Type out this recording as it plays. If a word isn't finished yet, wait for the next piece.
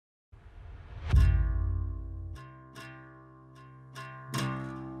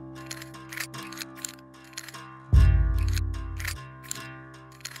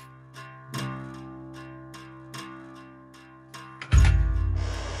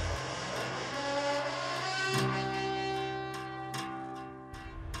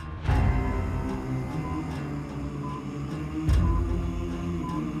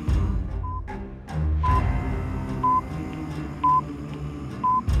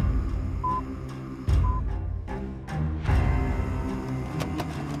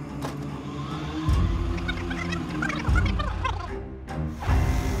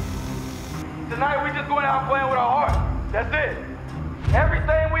now playing with our heart. That's it.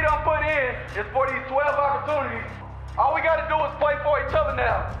 Everything we done put in is for these 12 opportunities. All we got to do is play for each other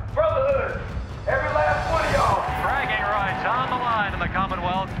now. Brotherhood. Every last one of y'all. Bragging rights on the line in the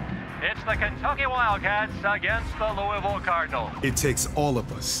Commonwealth. It's the Kentucky Wildcats against the Louisville Cardinals. It takes all of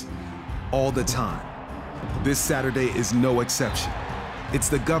us, all the time. This Saturday is no exception. It's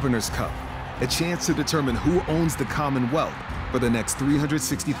the Governor's Cup, a chance to determine who owns the Commonwealth for the next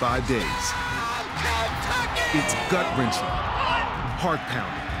 365 days. It's gut-wrenching,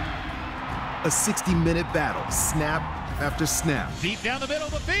 heart-pounding, a 60-minute battle, snap after snap. Deep down the middle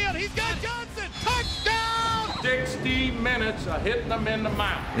of the field, he's got Johnson, touchdown! 60 minutes of hitting them in the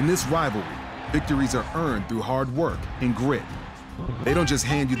mouth. In this rivalry, victories are earned through hard work and grit. They don't just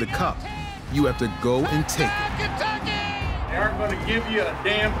hand you the cup, you have to go and take it. Kentucky! They aren't going to give you a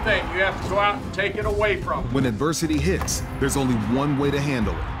damn thing. You have to go out and take it away from them. When adversity hits, there's only one way to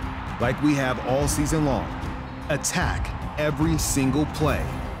handle it. Like we have all season long, attack every single play.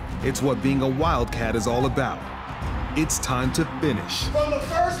 It's what being a Wildcat is all about. It's time to finish. From the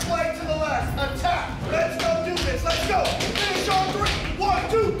first play to the last, attack. Let's go do this. Let's go. Finish on 3. 1,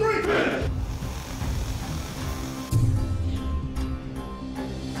 2, 3.